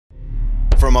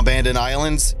From abandoned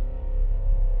islands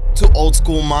to old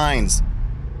school mines,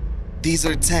 these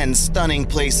are 10 stunning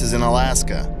places in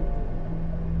Alaska.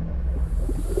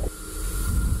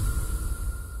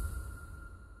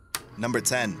 Number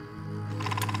 10.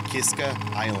 Kiska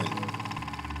Island.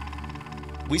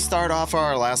 We start off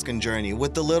our Alaskan journey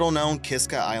with the little-known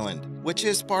Kiska Island, which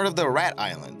is part of the Rat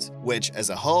Islands, which as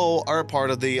a whole are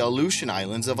part of the Aleutian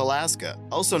Islands of Alaska,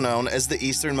 also known as the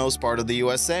easternmost part of the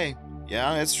USA.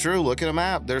 Yeah, it's true, look at a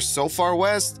map, they're so far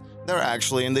west, they're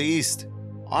actually in the east.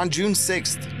 On June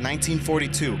 6,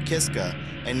 1942, Kiska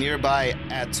and nearby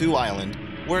Attu Island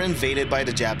were invaded by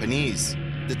the Japanese.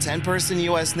 The 10-person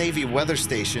US Navy weather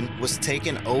station was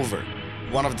taken over.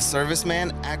 One of the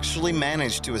servicemen actually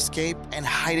managed to escape and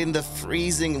hide in the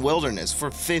freezing wilderness for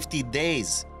 50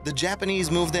 days. The Japanese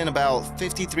moved in about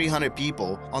 5,300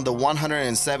 people on the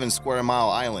 107 square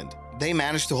mile island. They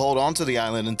managed to hold on to the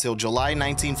island until July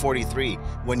 1943,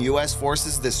 when US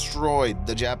forces destroyed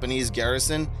the Japanese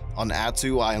garrison on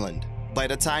Attu Island. By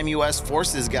the time US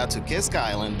forces got to Kiska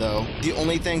Island, though, the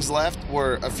only things left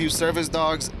were a few service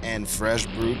dogs and fresh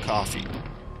brewed coffee.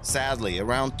 Sadly,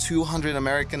 around 200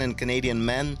 American and Canadian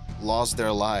men lost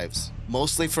their lives,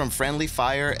 mostly from friendly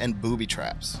fire and booby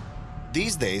traps.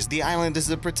 These days, the island is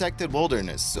a protected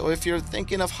wilderness, so if you're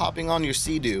thinking of hopping on your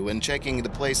Sea-Doo and checking the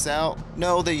place out,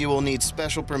 know that you will need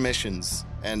special permissions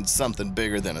and something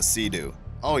bigger than a Sea-Doo.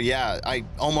 Oh yeah, I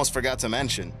almost forgot to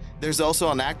mention, there's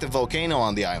also an active volcano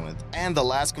on the island, and the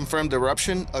last confirmed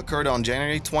eruption occurred on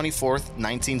January 24,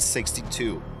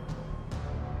 1962.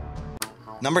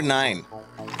 Number 9.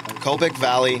 Kobuk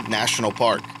Valley National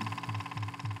Park.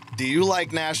 Do you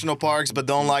like national parks but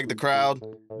don't like the crowd?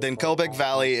 Then Kobuk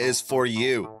Valley is for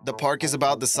you. The park is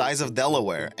about the size of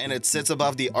Delaware and it sits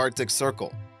above the Arctic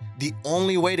Circle. The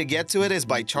only way to get to it is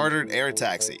by chartered air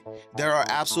taxi. There are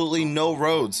absolutely no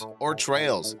roads or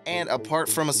trails, and apart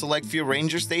from a select few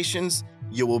ranger stations,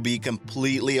 you will be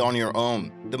completely on your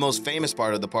own. The most famous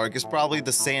part of the park is probably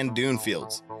the sand dune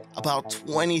fields. About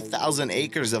 20,000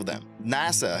 acres of them.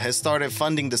 NASA has started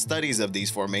funding the studies of these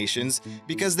formations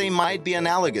because they might be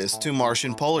analogous to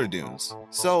Martian polar dunes.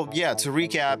 So yeah, to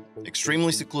recap,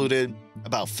 extremely secluded,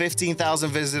 about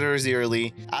 15,000 visitors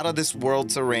yearly, out of this world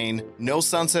terrain, no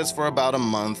sunsets for about a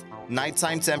month,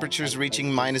 nighttime temperatures reaching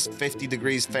minus 50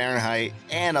 degrees Fahrenheit,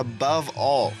 and above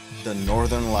all, the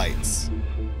Northern Lights.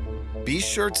 Be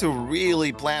sure to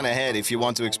really plan ahead if you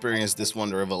want to experience this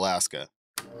wonder of Alaska.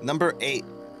 Number 8.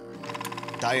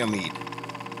 Diomede.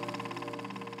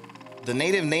 The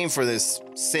native name for this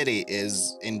city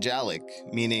is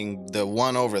Injalik, meaning the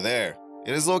one over there.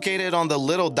 It is located on the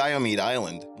Little Diomede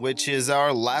Island, which is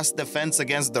our last defense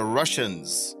against the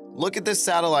Russians. Look at this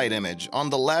satellite image. On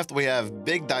the left, we have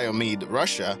Big Diomede,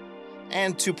 Russia,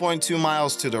 and 2.2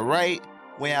 miles to the right,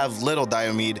 we have Little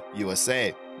Diomede,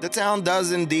 USA. The town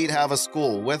does indeed have a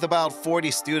school with about 40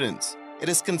 students. It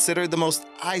is considered the most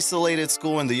isolated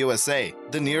school in the USA.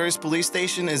 The nearest police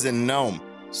station is in Nome,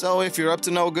 so if you're up to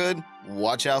no good,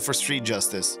 watch out for street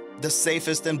justice. The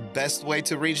safest and best way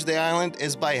to reach the island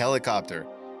is by helicopter.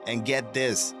 And get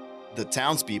this, the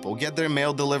townspeople get their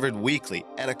mail delivered weekly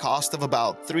at a cost of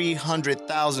about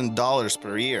 $300,000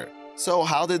 per year. So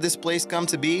how did this place come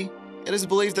to be? It is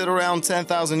believed that around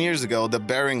 10,000 years ago, the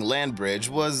Bering Land Bridge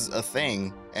was a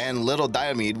thing, and Little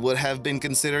Diomede would have been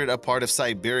considered a part of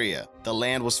Siberia. The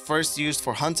land was first used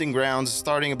for hunting grounds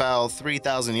starting about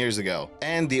 3,000 years ago,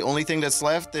 and the only thing that's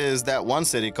left is that one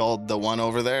city called the one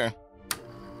over there.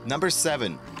 Number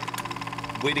 7.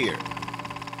 Whittier.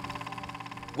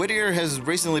 Whittier has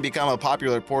recently become a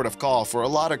popular port of call for a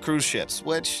lot of cruise ships,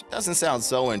 which doesn't sound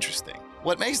so interesting.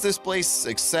 What makes this place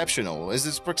exceptional is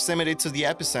its proximity to the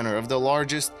epicenter of the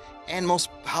largest and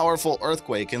most powerful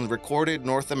earthquake in recorded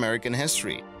North American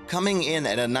history, coming in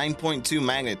at a 9.2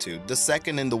 magnitude, the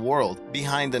second in the world,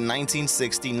 behind the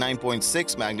 1960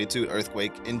 9.6 magnitude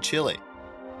earthquake in Chile.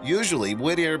 Usually,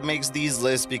 Whittier makes these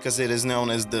lists because it is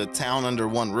known as the town under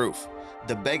one roof.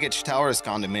 The Begich Towers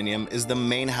condominium is the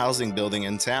main housing building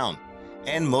in town,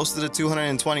 and most of the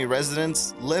 220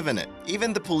 residents live in it.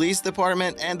 Even the police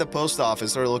department and the post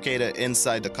office are located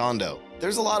inside the condo.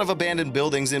 There's a lot of abandoned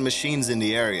buildings and machines in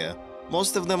the area.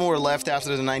 Most of them were left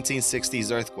after the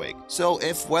 1960s earthquake. So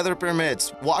if weather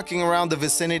permits, walking around the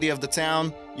vicinity of the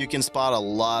town, you can spot a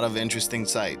lot of interesting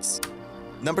sights.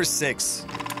 Number 6.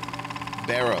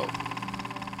 Barrow.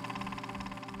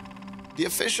 The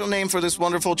official name for this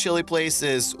wonderful chilly place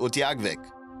is Utqiagvik.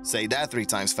 Say that 3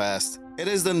 times fast. It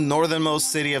is the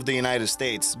northernmost city of the United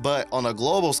States, but on a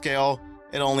global scale,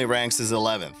 it only ranks as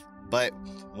 11th. But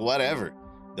whatever.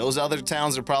 Those other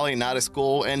towns are probably not as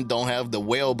cool and don't have the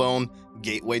whalebone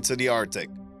gateway to the Arctic.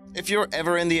 If you're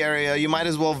ever in the area, you might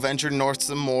as well venture north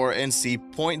some more and see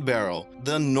Point Barrow,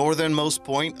 the northernmost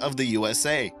point of the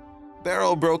USA.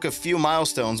 Barrow broke a few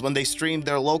milestones when they streamed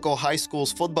their local high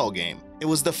school's football game. It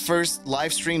was the first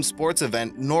live-streamed sports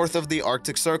event north of the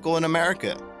Arctic Circle in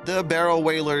America. The Barrow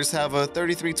Whalers have a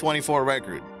 33-24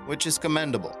 record, which is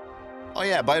commendable. Oh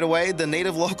yeah, by the way, the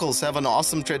native locals have an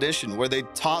awesome tradition where they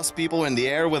toss people in the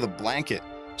air with a blanket.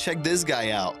 Check this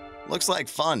guy out. Looks like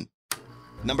fun.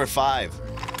 Number 5.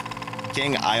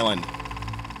 King Island.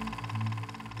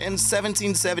 In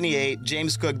 1778,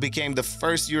 James Cook became the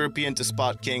first European to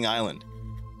spot King Island.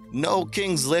 No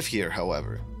kings live here,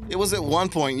 however. It was at one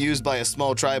point used by a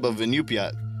small tribe of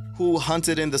Inupiat, who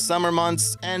hunted in the summer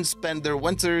months and spent their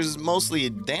winters mostly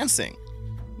dancing.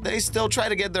 They still try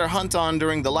to get their hunt on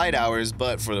during the light hours,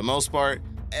 but for the most part,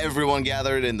 everyone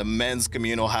gathered in the men's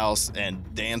communal house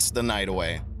and danced the night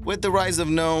away. With the rise of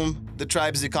Nome, the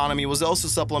tribe's economy was also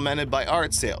supplemented by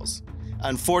art sales.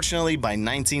 Unfortunately, by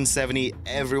 1970,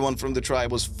 everyone from the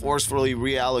tribe was forcefully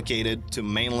reallocated to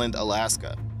mainland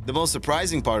Alaska. The most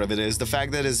surprising part of it is the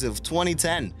fact that as of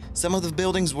 2010, some of the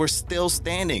buildings were still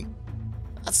standing.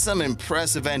 That's some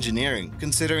impressive engineering,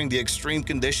 considering the extreme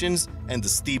conditions and the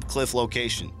steep cliff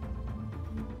location.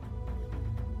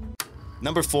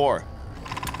 Number 4.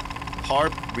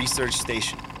 HAARP Research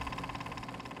Station.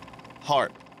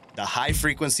 HAARP, the High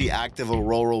Frequency Active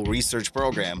Auroral Research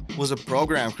Program, was a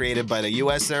program created by the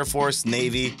US Air Force,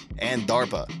 Navy, and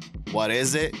DARPA. What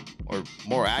is it? Or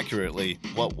more accurately,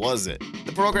 what was it?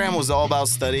 The program was all about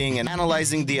studying and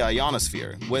analyzing the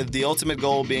ionosphere, with the ultimate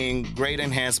goal being great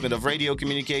enhancement of radio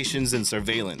communications and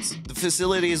surveillance. The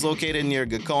facility is located near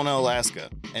Gakona, Alaska,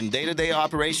 and day-to-day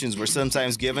operations were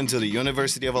sometimes given to the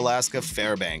University of Alaska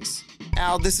Fairbanks.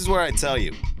 Now, this is where I tell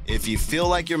you, if you feel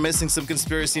like you're missing some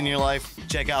conspiracy in your life,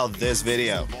 check out this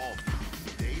video.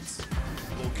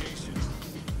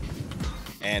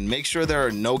 And make sure there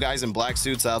are no guys in black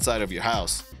suits outside of your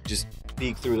house. Just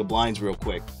peek through the blinds real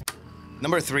quick.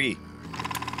 Number 3.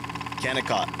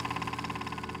 Kennecott.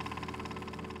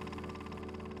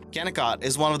 Kennecott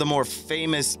is one of the more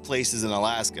famous places in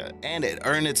Alaska, and it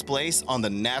earned its place on the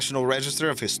National Register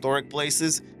of Historic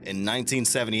Places in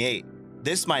 1978.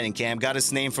 This mining camp got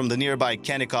its name from the nearby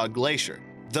Kennicott Glacier,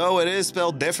 though it is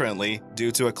spelled differently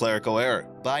due to a clerical error.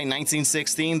 By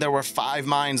 1916, there were 5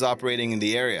 mines operating in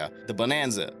the area: the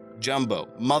Bonanza, Jumbo,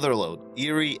 Motherlode,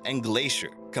 Erie, and Glacier.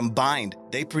 Combined,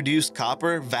 they produced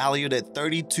copper valued at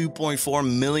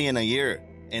 $32.4 million a year.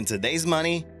 In today's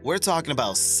money, we're talking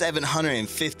about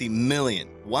 $750 million.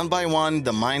 One by one,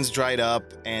 the mines dried up,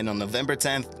 and on November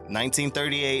 10th,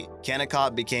 1938,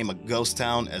 Kennecott became a ghost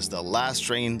town as the last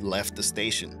train left the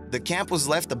station. The camp was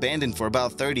left abandoned for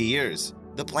about 30 years.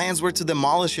 The plans were to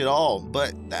demolish it all,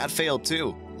 but that failed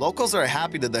too. Locals are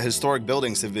happy that the historic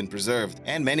buildings have been preserved,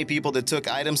 and many people that took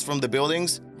items from the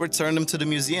buildings returned them to the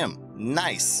museum.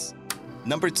 Nice!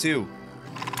 Number 2.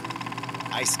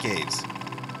 Ice caves.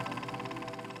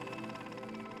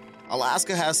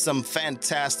 Alaska has some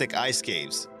fantastic ice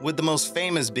caves, with the most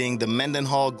famous being the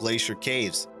Mendenhall Glacier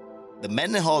Caves. The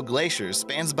Mendenhall Glacier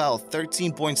spans about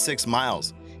 13.6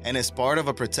 miles and is part of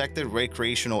a protected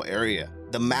recreational area.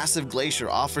 The massive glacier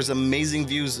offers amazing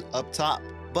views up top,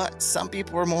 but some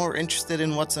people are more interested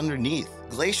in what's underneath.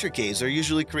 Glacier caves are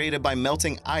usually created by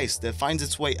melting ice that finds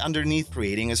its way underneath,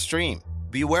 creating a stream.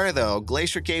 Beware though,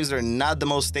 glacier caves are not the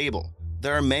most stable.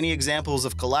 There are many examples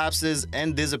of collapses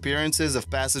and disappearances of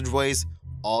passageways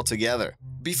altogether.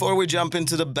 Before we jump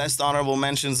into the best honorable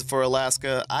mentions for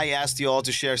Alaska, I asked you all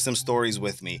to share some stories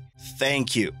with me.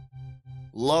 Thank you.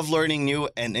 Love learning new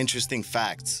and interesting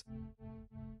facts.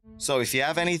 So if you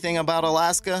have anything about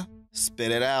Alaska,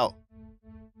 spit it out.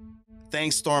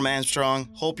 Thanks, Storm Armstrong.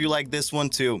 Hope you like this one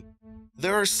too.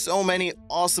 There are so many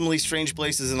awesomely strange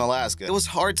places in Alaska. It was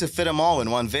hard to fit them all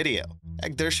in one video.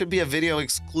 Heck, there should be a video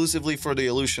exclusively for the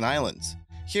Aleutian Islands.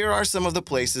 Here are some of the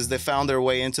places that found their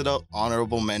way into the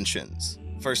honorable mentions.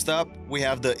 First up, we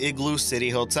have the Igloo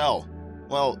City Hotel.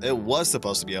 Well, it was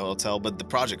supposed to be a hotel, but the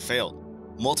project failed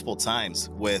multiple times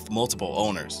with multiple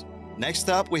owners. Next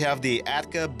up, we have the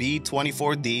Atka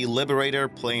B-24D Liberator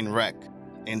plane wreck.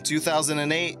 In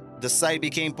 2008, the site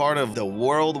became part of the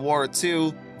World War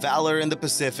II Valor in the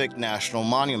Pacific National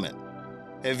Monument.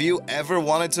 Have you ever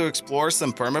wanted to explore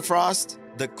some permafrost?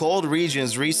 The Cold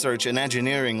Regions Research and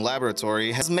Engineering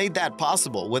Laboratory has made that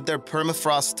possible with their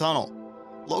permafrost tunnel.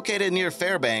 Located near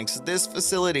Fairbanks, this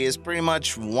facility is pretty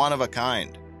much one of a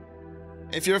kind.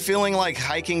 If you're feeling like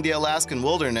hiking the Alaskan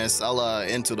wilderness a la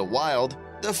Into the Wild,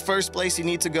 the first place you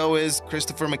need to go is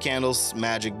Christopher McCandless's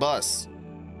Magic Bus.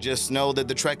 Just know that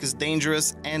the trek is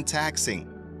dangerous and taxing.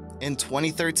 In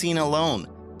 2013 alone,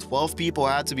 12 people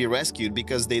had to be rescued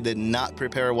because they did not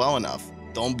prepare well enough.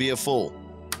 Don't be a fool.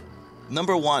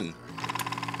 Number 1.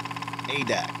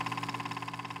 Adak.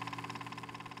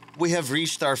 We have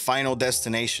reached our final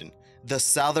destination, the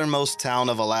southernmost town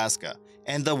of Alaska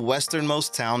and the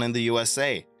westernmost town in the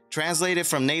USA. Translated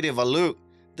from native Aleut,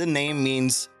 the name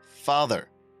means father.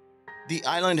 The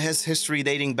island has history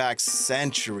dating back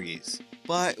centuries,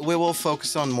 but we will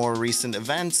focus on more recent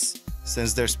events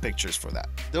since there's pictures for that.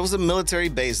 There was a military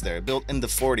base there built in the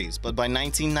 40s, but by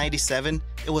 1997,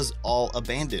 it was all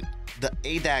abandoned. The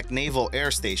Adak Naval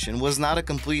Air Station was not a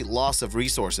complete loss of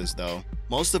resources though.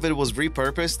 Most of it was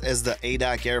repurposed as the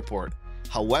Adak Airport.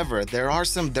 However, there are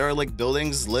some derelict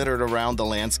buildings littered around the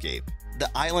landscape. The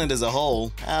island as a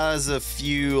whole has a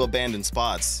few abandoned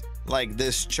spots, like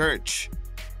this church,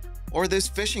 or this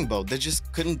fishing boat that just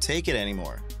couldn't take it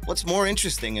anymore. What's more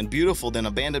interesting and beautiful than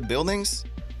abandoned buildings?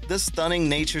 The stunning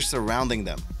nature surrounding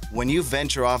them. When you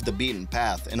venture off the beaten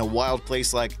path in a wild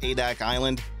place like Adak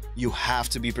Island, you have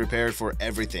to be prepared for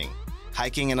everything.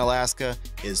 Hiking in Alaska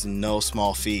is no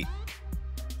small feat.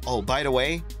 Oh, by the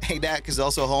way, Adak is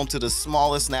also home to the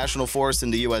smallest national forest in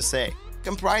the USA,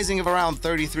 comprising of around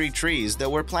 33 trees that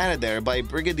were planted there by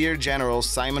Brigadier General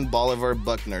Simon Bolivar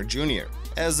Buckner Jr.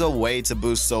 as a way to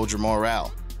boost soldier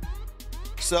morale.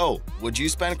 So, would you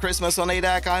spend Christmas on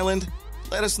Adak Island?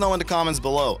 Let us know in the comments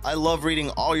below. I love reading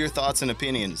all your thoughts and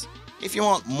opinions. If you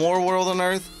want more World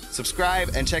Unearthed, subscribe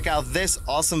and check out this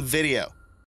awesome video.